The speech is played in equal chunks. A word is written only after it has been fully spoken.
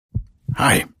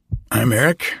Hi, I'm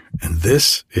Eric, and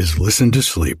this is Listen to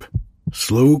Sleep.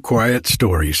 Slow, quiet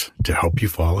stories to help you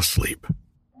fall asleep.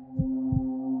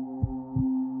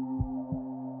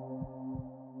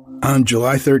 On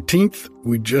July 13th,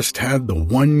 we just had the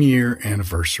 1-year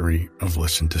anniversary of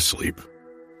Listen to Sleep.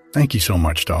 Thank you so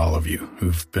much to all of you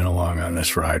who've been along on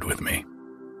this ride with me.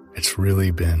 It's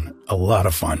really been a lot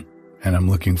of fun, and I'm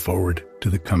looking forward to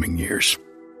the coming years.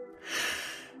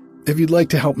 If you'd like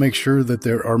to help make sure that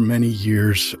there are many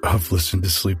years of Listen to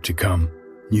Sleep to come,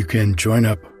 you can join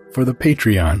up for the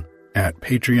Patreon at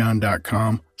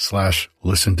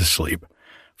patreon.com/listen-to-sleep.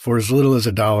 For as little as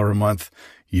 $1 a month,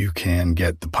 you can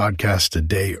get the podcast a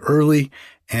day early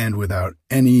and without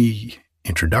any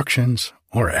introductions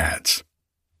or ads.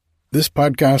 This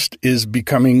podcast is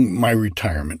becoming my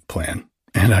retirement plan,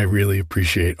 and I really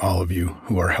appreciate all of you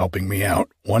who are helping me out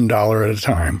 $1 at a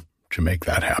time to make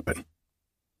that happen.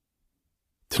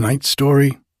 Tonight's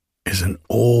story is an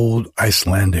old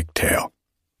Icelandic tale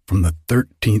from the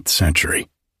 13th century.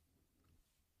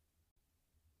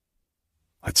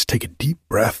 Let's take a deep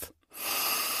breath.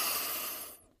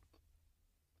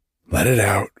 Let it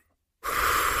out.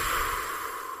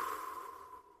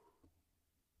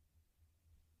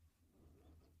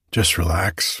 Just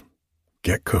relax,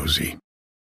 get cozy,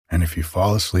 and if you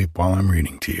fall asleep while I'm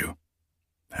reading to you,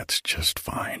 that's just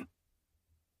fine.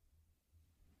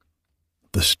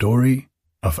 The story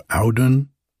of Audun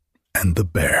and the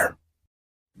bear.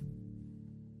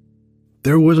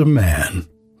 There was a man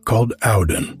called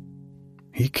Audun.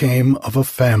 He came of a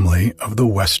family of the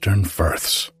Western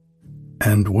Firths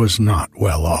and was not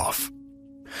well off.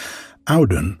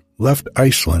 Audun left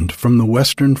Iceland from the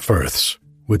Western Firths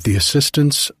with the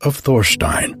assistance of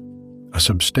Thorstein, a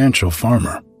substantial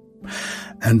farmer,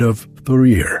 and of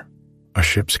Thorir, a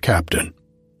ship's captain,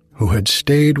 who had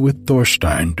stayed with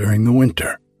Thorstein during the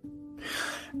winter.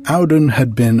 Audun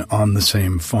had been on the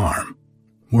same farm,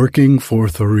 working for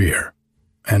Thorir,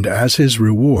 and as his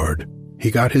reward, he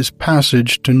got his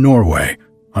passage to Norway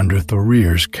under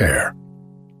Thorir's care.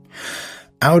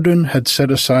 Audun had set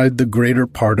aside the greater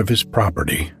part of his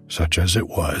property, such as it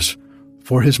was,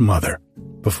 for his mother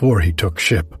before he took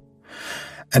ship,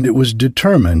 and it was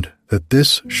determined that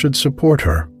this should support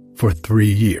her for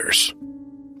 3 years.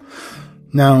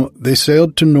 Now they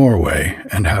sailed to Norway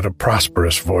and had a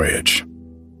prosperous voyage,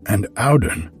 and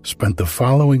Audun spent the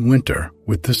following winter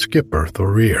with the skipper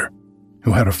Thorir,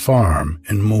 who had a farm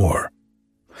in Moor.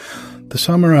 The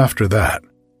summer after that,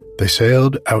 they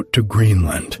sailed out to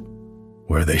Greenland,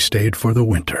 where they stayed for the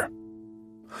winter.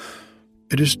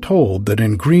 It is told that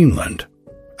in Greenland,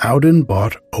 Audun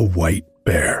bought a white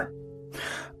bear,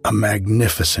 a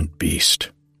magnificent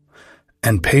beast,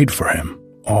 and paid for him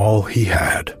all he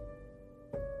had.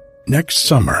 Next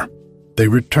summer, they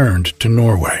returned to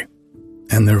Norway,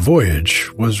 and their voyage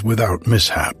was without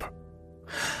mishap.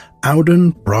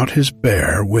 Audun brought his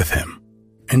bear with him,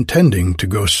 intending to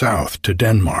go south to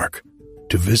Denmark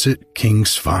to visit King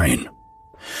Svein,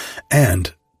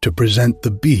 and to present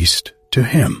the beast to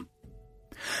him.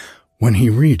 When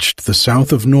he reached the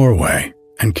south of Norway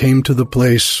and came to the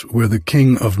place where the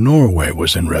King of Norway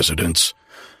was in residence,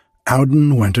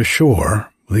 Audun went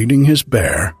ashore, leading his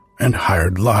bear, and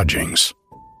hired lodgings.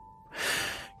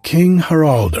 King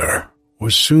Haraldr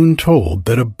was soon told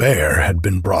that a bear had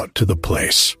been brought to the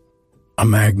place, a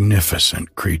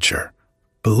magnificent creature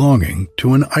belonging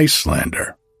to an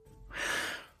Icelander.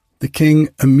 The king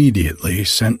immediately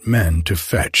sent men to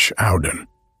fetch Audun,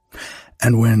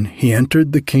 and when he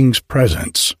entered the king's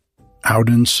presence,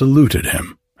 Audun saluted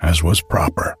him as was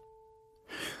proper.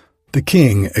 The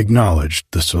king acknowledged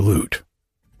the salute,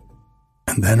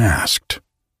 and then asked,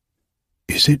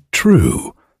 "Is it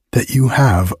true that you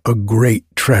have a great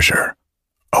treasure,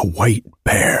 a white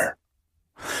bear?"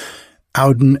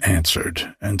 Audun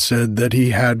answered and said that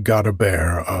he had got a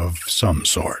bear of some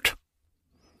sort.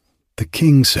 The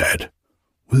king said,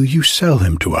 "Will you sell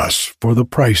him to us for the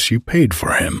price you paid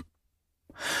for him?"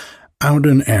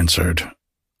 Audun answered,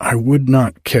 "I would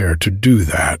not care to do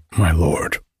that, my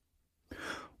lord."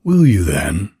 "Will you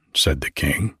then," said the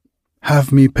king,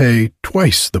 "have me pay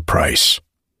twice the price?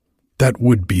 That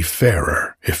would be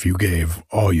fairer if you gave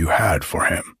all you had for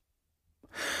him."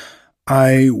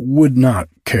 "I would not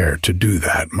care to do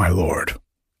that, my lord,"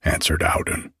 answered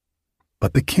Audun.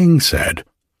 But the king said,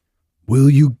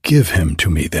 "Will you give him to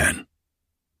me then?"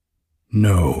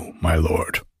 "No, my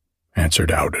lord," answered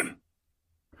Audun.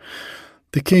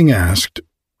 The king asked,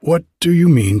 "What do you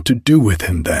mean to do with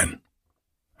him then?"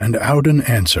 And Audun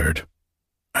answered,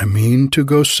 "I mean to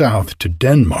go south to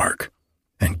Denmark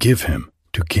and give him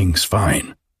to King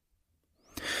Svein."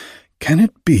 "Can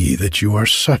it be that you are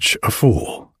such a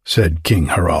fool?" said King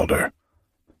Haraldr,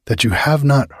 that you have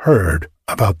not heard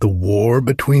about the war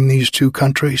between these two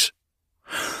countries?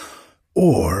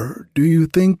 Or do you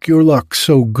think your luck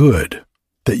so good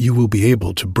that you will be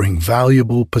able to bring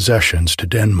valuable possessions to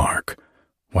Denmark,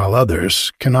 while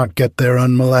others cannot get there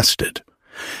unmolested,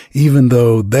 even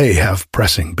though they have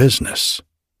pressing business?"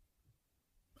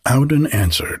 Audun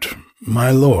answered, "My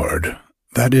lord,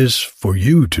 that is for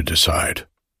you to decide,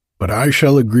 but I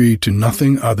shall agree to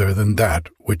nothing other than that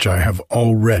which I have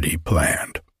already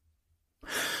planned."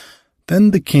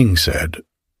 Then the king said,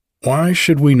 "Why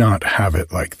should we not have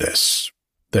it like this,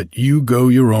 that you go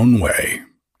your own way,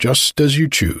 just as you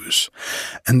choose,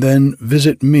 and then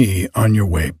visit me on your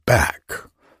way back,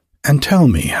 and tell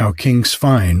me how King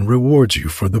Svein rewards you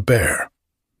for the bear?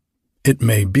 It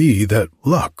may be that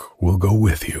luck will go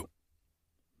with you."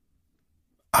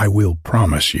 "I will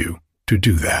promise you to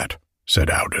do that," said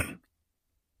Audun.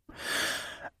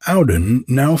 Audun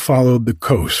now followed the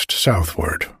coast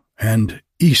southward and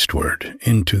eastward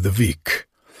into the Vik,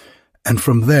 and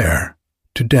from there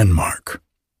to Denmark.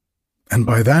 And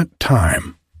by that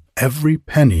time, every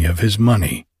penny of his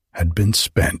money had been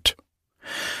spent,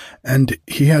 and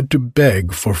he had to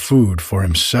beg for food for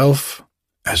himself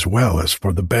as well as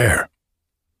for the bear.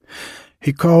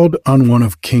 He called on one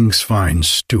of King Svein's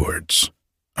stewards,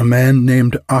 a man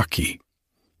named Aki,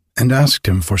 and asked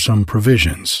him for some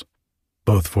provisions,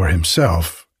 both for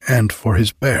himself and for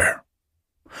his bear.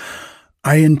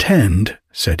 "I intend,"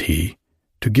 said he,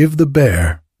 "to give the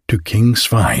bear to King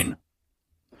Svein."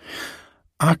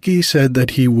 Aki said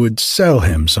that he would sell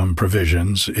him some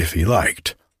provisions if he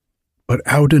liked, but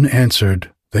Audun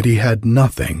answered that he had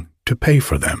nothing to pay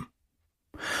for them.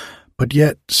 "But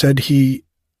yet," said he,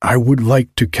 "I would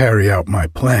like to carry out my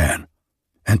plan,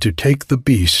 and to take the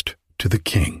beast to the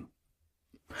king."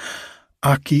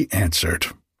 Aki answered,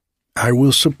 "I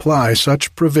will supply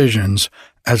such provisions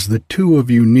as the two of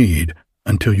you need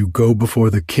until you go before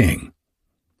the king,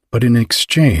 but in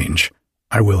exchange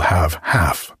I will have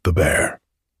half the bear.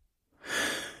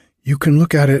 You can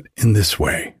look at it in this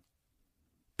way.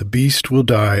 The beast will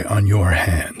die on your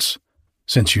hands,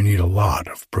 since you need a lot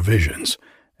of provisions,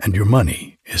 and your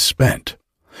money is spent,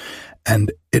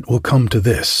 and it will come to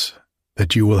this,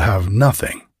 that you will have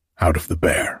nothing out of the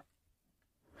bear."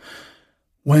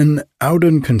 When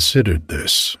Audun considered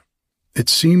this, it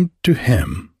seemed to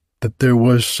him that there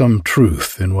was some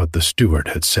truth in what the steward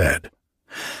had said,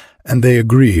 and they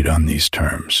agreed on these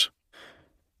terms.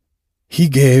 He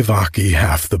gave Aki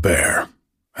half the bear,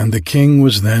 and the king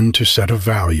was then to set a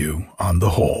value on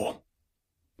the whole.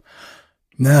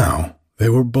 Now they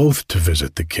were both to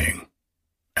visit the king,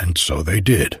 and so they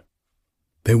did.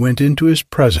 They went into his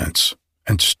presence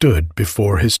and stood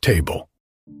before his table.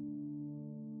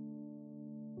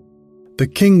 The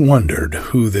king wondered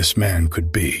who this man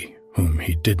could be, whom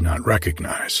he did not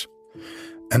recognize,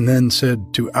 and then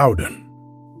said to Audun,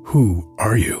 "Who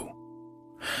are you?"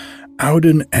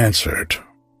 Audun answered,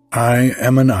 "I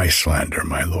am an Icelander,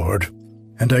 my lord,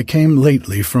 and I came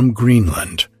lately from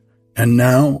Greenland, and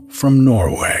now from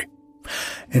Norway,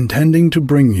 intending to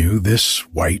bring you this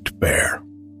white bear.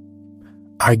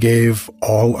 I gave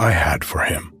all I had for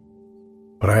him,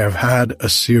 but I have had a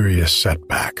serious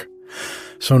setback,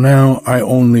 so now I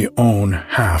only own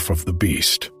half of the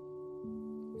beast."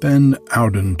 Then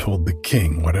Audun told the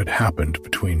king what had happened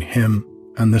between him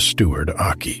and the steward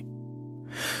Aki.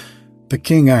 The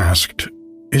king asked,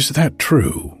 "Is that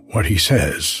true, what he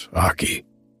says, Aki?"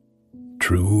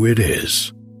 "True it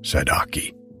is," said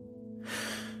Aki.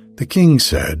 The king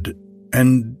said,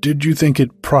 "And did you think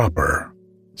it proper,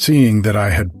 seeing that I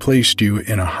had placed you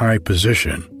in a high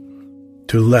position,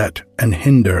 to let and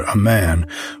hinder a man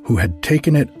who had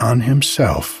taken it on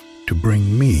himself to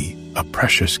bring me a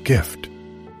precious gift,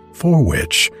 for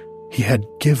which he had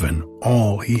given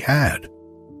all he had?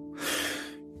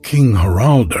 King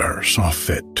Haraldr saw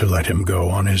fit to let him go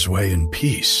on his way in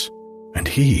peace, and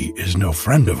he is no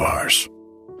friend of ours.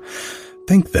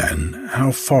 Think then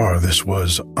how far this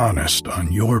was honest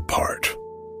on your part.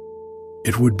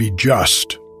 It would be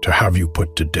just to have you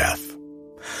put to death,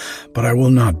 but I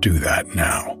will not do that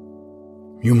now.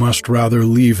 You must rather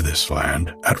leave this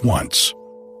land at once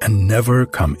and never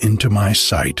come into my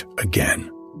sight again.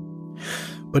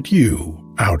 But you,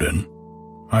 Audun,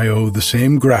 I owe the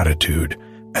same gratitude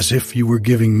as if you were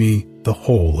giving me the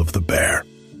whole of the bear.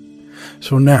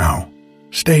 So now,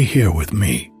 stay here with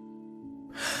me."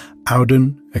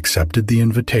 Audun accepted the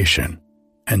invitation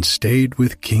and stayed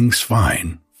with King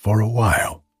Svein for a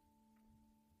while.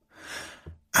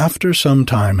 After some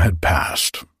time had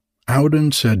passed,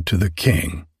 Audun said to the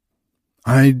king,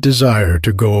 "I desire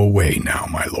to go away now,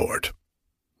 my lord."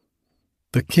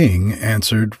 The king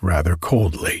answered rather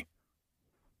coldly,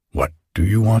 "What do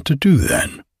you want to do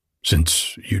then,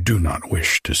 since you do not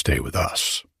wish to stay with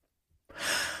us?"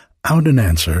 Audun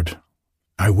answered,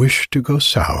 "I wish to go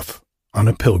south on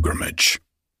a pilgrimage."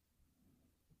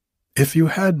 "If you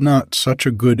had not such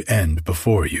a good end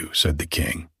before you," said the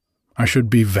king, "I should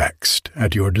be vexed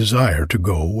at your desire to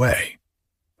go away."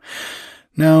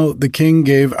 Now the king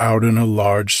gave Audun a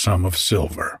large sum of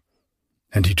silver,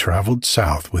 and he traveled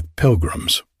south with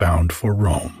pilgrims bound for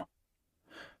Rome.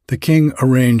 The king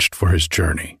arranged for his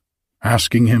journey,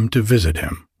 asking him to visit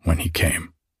him when he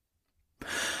came.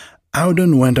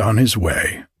 Audun went on his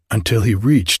way until he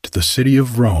reached the city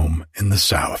of Rome in the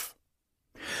south.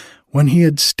 When he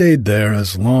had stayed there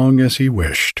as long as he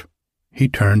wished, he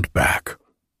turned back,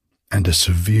 and a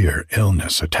severe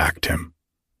illness attacked him,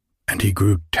 and he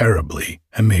grew terribly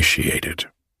emaciated.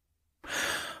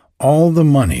 All the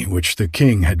money which the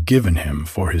king had given him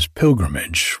for his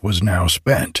pilgrimage was now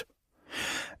spent,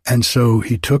 and so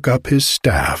he took up his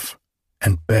staff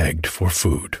and begged for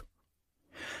food.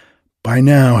 By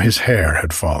now his hair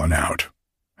had fallen out,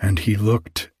 and he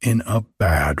looked in a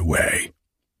bad way.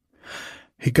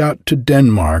 He got to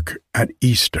Denmark at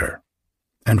Easter,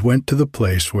 and went to the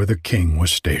place where the king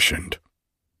was stationed.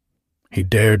 He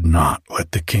dared not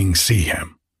let the king see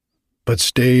him, but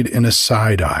stayed in a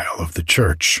side aisle of the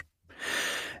church,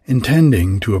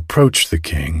 intending to approach the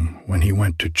king when he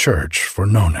went to church for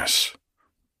Nonus.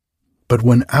 But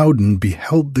when Audun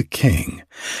beheld the king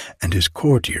and his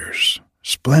courtiers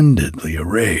splendidly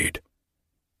arrayed,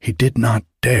 he did not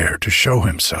dare to show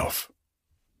himself.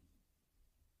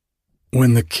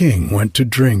 When the king went to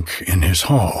drink in his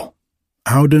hall,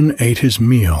 Audun ate his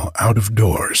meal out of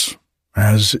doors,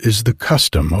 as is the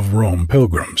custom of Rome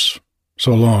pilgrims,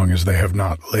 so long as they have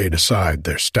not laid aside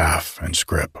their staff and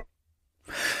scrip.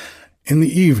 In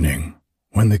the evening,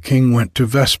 when the king went to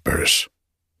vespers,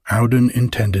 Audun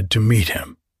intended to meet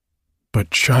him,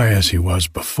 but shy as he was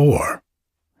before,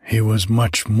 he was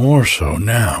much more so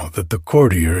now that the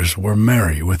courtiers were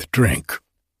merry with drink.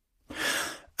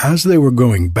 As they were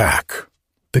going back,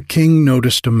 the king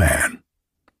noticed a man,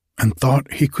 and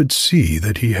thought he could see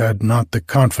that he had not the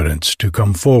confidence to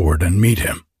come forward and meet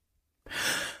him.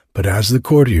 But as the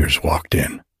courtiers walked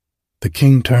in, the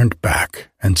king turned back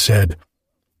and said,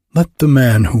 "Let the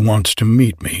man who wants to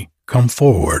meet me come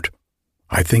forward.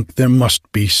 I think there must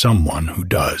be someone who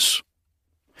does."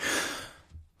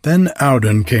 Then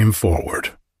Audun came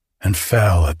forward and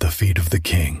fell at the feet of the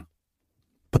king,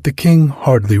 but the king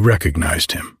hardly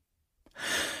recognized him.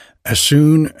 As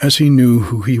soon as he knew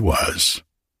who he was,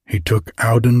 he took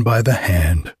Audun by the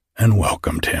hand and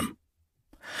welcomed him.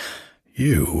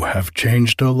 "You have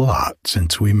changed a lot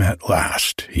since we met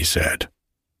last," he said.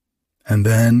 And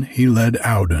then he led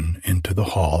Audun into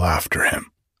the hall after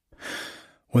him.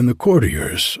 When the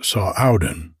courtiers saw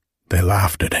Audun, they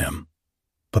laughed at him.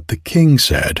 But the king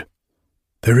said,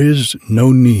 "There is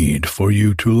no need for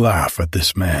you to laugh at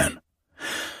this man,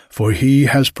 for he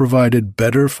has provided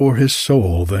better for his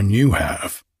soul than you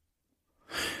have."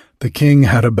 The king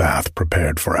had a bath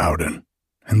prepared for Audun,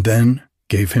 and then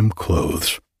gave him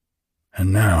clothes,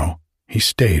 and now he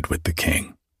stayed with the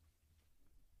king.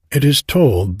 It is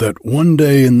told that one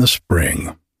day in the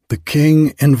spring, the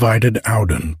king invited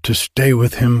Audun to stay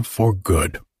with him for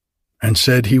good, and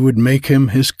said he would make him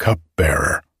his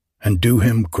cup-bearer and do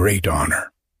him great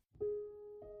honor.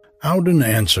 Audun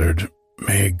answered,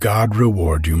 "May God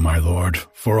reward you, my lord,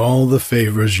 for all the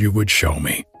favors you would show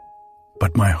me,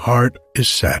 but my heart is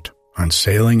set on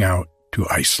sailing out to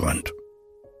Iceland."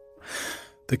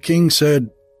 The king said,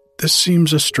 "This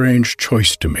seems a strange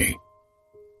choice to me."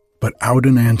 But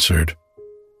Audun answered,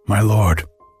 "My lord,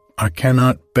 I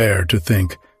cannot bear to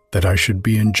think that I should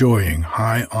be enjoying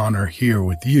high honor here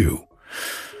with you,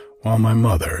 while my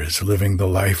mother is living the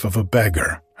life of a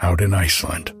beggar out in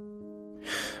Iceland.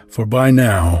 For by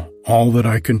now, all that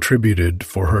I contributed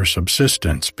for her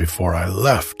subsistence before I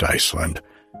left Iceland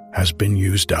has been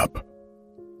used up."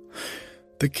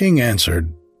 The king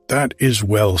answered, "That is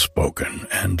well spoken,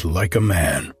 and like a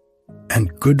man,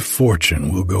 and good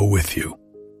fortune will go with you.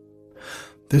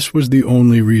 This was the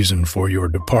only reason for your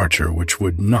departure which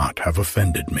would not have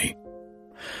offended me.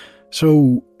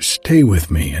 So stay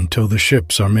with me until the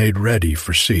ships are made ready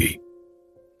for sea."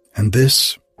 And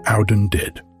this Audun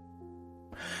did.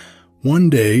 One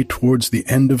day towards the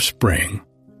end of spring,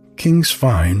 King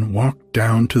Svein walked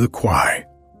down to the quay,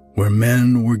 where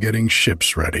men were getting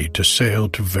ships ready to sail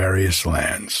to various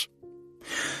lands.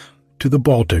 To the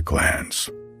Baltic lands,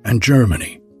 and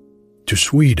Germany, to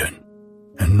Sweden,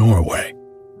 and Norway.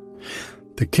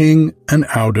 The king and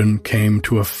Audun came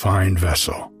to a fine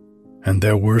vessel, and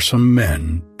there were some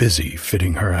men busy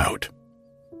fitting her out.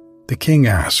 The king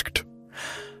asked,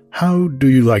 "How do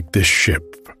you like this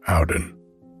ship, Audun?"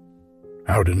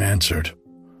 Audun answered,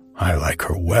 "I like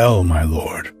her well, my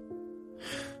lord."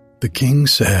 The king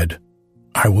said,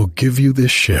 "I will give you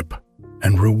this ship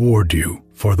and reward you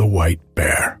for the white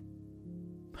bear."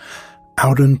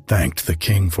 Audun thanked the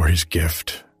king for his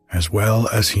gift as well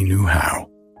as he knew how.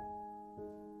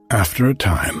 After a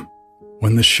time,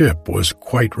 when the ship was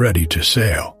quite ready to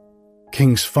sail,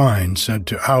 King Svein said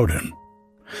to Audun,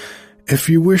 "If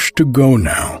you wish to go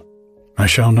now, I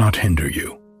shall not hinder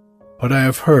you, but I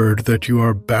have heard that you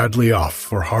are badly off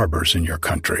for harbors in your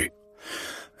country,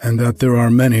 and that there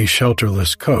are many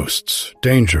shelterless coasts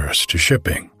dangerous to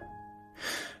shipping.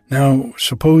 Now,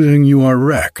 supposing you are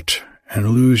wrecked and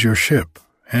lose your ship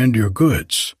and your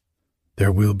goods,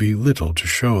 there will be little to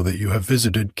show that you have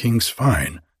visited King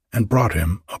Svein and brought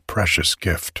him a precious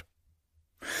gift."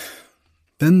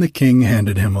 Then the king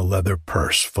handed him a leather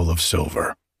purse full of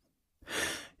silver.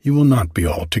 "You will not be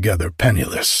altogether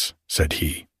penniless," said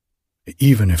he,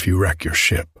 "even if you wreck your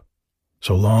ship,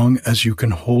 so long as you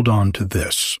can hold on to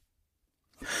this.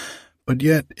 But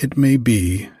yet it may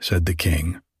be," said the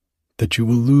king, "that you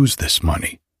will lose this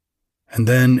money, and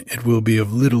then it will be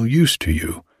of little use to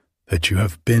you that you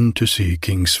have been to see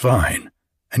King Svein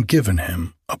and given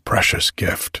him a precious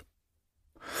gift."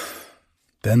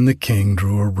 Then the king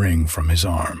drew a ring from his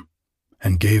arm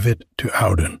and gave it to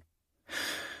Audun,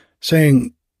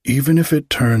 saying, "Even if it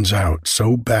turns out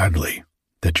so badly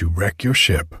that you wreck your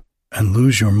ship and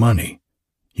lose your money,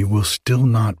 you will still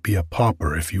not be a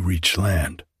pauper if you reach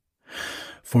land.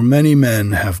 For many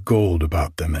men have gold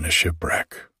about them in a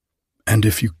shipwreck, and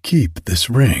if you keep this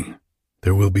ring,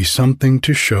 there will be something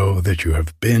to show that you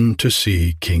have been to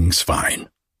see King Svein.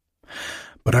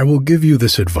 But I will give you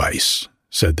this advice,"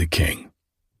 said the king.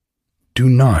 "Do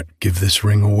not give this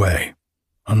ring away,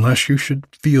 unless you should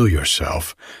feel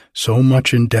yourself so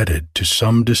much indebted to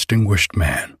some distinguished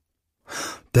man.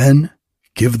 Then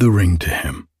give the ring to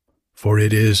him, for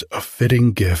it is a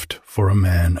fitting gift for a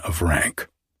man of rank.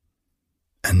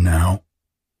 And now,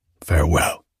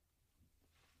 farewell."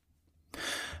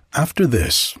 After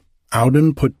this,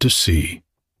 Audun put to sea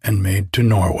and made to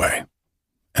Norway,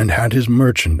 and had his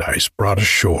merchandise brought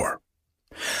ashore,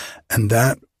 and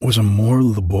that was a more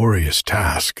laborious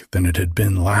task than it had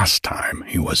been last time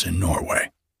he was in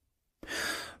Norway.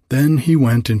 Then he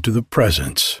went into the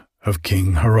presence of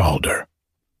King Haraldr,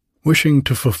 wishing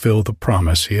to fulfill the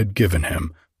promise he had given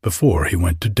him before he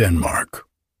went to Denmark.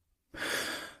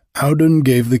 Audun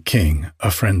gave the king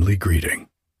a friendly greeting,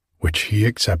 which he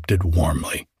accepted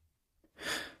warmly.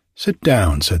 "Sit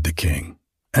down," said the king,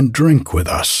 "and drink with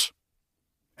us."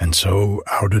 And so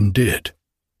Audun did.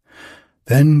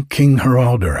 Then King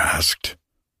Haraldr asked,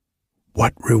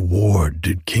 "What reward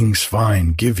did King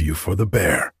Svein give you for the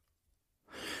bear?"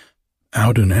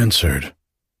 Audun answered,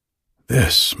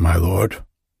 "This, my lord,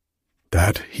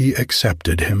 that he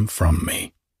accepted him from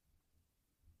me."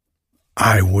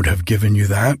 "I would have given you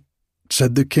that,"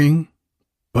 said the king,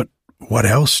 "but what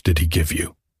else did he give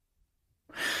you?"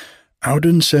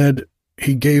 Audun said,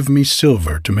 "He gave me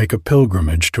silver to make a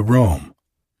pilgrimage to Rome."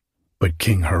 But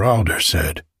King Haraldr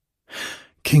said,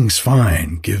 "King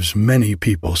Svein gives many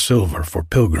people silver for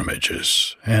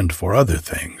pilgrimages and for other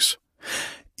things,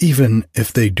 even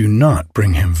if they do not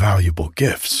bring him valuable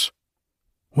gifts.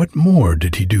 What more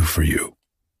did he do for you?"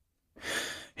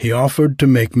 "He offered to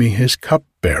make me his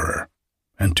cupbearer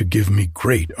and to give me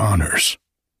great honors."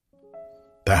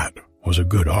 "That was a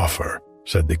good offer,"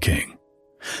 said the king,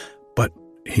 "but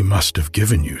he must have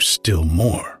given you still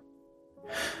more."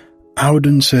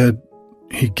 Audun said,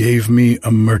 "He gave me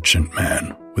a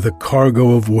merchantman with a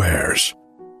cargo of wares,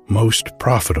 most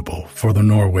profitable for the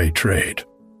Norway trade."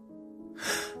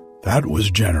 "That was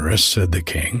generous," said the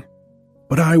king,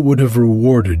 "but I would have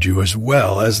rewarded you as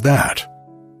well as that.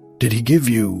 Did he give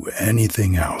you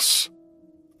anything else?"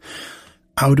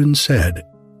 Audun said,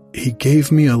 "He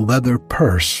gave me a leather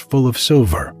purse full of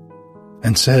silver,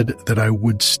 and said that I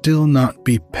would still not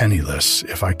be penniless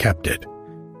if I kept it,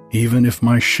 even if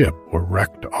my ship were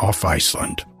wrecked off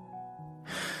Iceland."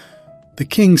 The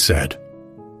king said,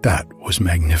 "That was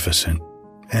magnificent,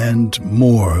 and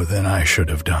more than I should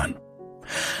have done.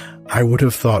 I would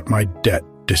have thought my debt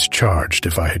discharged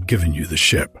if I had given you the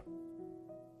ship.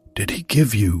 Did he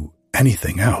give you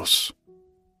anything else?"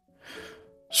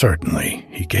 "Certainly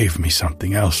he gave me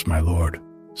something else, my lord,"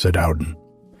 said Audun.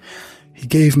 "He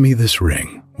gave me this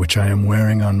ring, which I am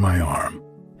wearing on my arm,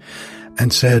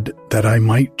 and said that I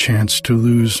might chance to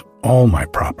lose all my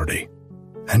property,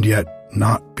 and yet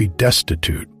not be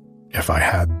destitute if I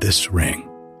had this ring.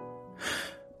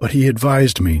 but he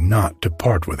advised me not to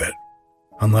part with it,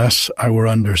 unless I were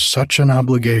under such an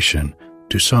obligation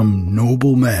to some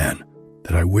noble man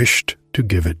that I wished to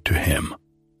give it to him.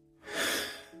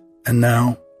 And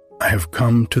now I have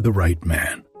come to the right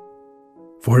man,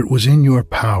 for it was in your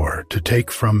power to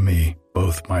take from me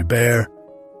both my bear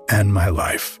and my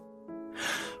life.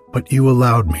 But you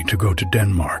allowed me to go to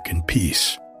Denmark in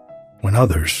peace, when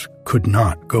others could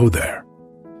not go there.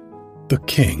 The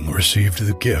king received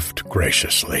the gift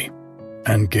graciously,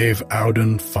 and gave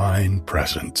Audun fine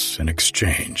presents in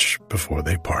exchange before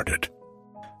they parted.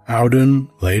 Audun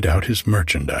laid out his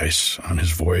merchandise on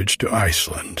his voyage to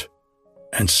Iceland,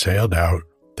 and sailed out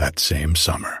that same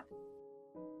summer.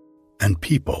 And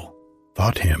people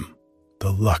thought him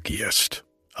the luckiest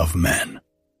of men.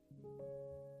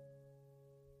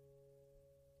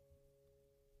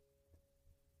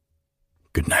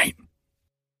 Good night.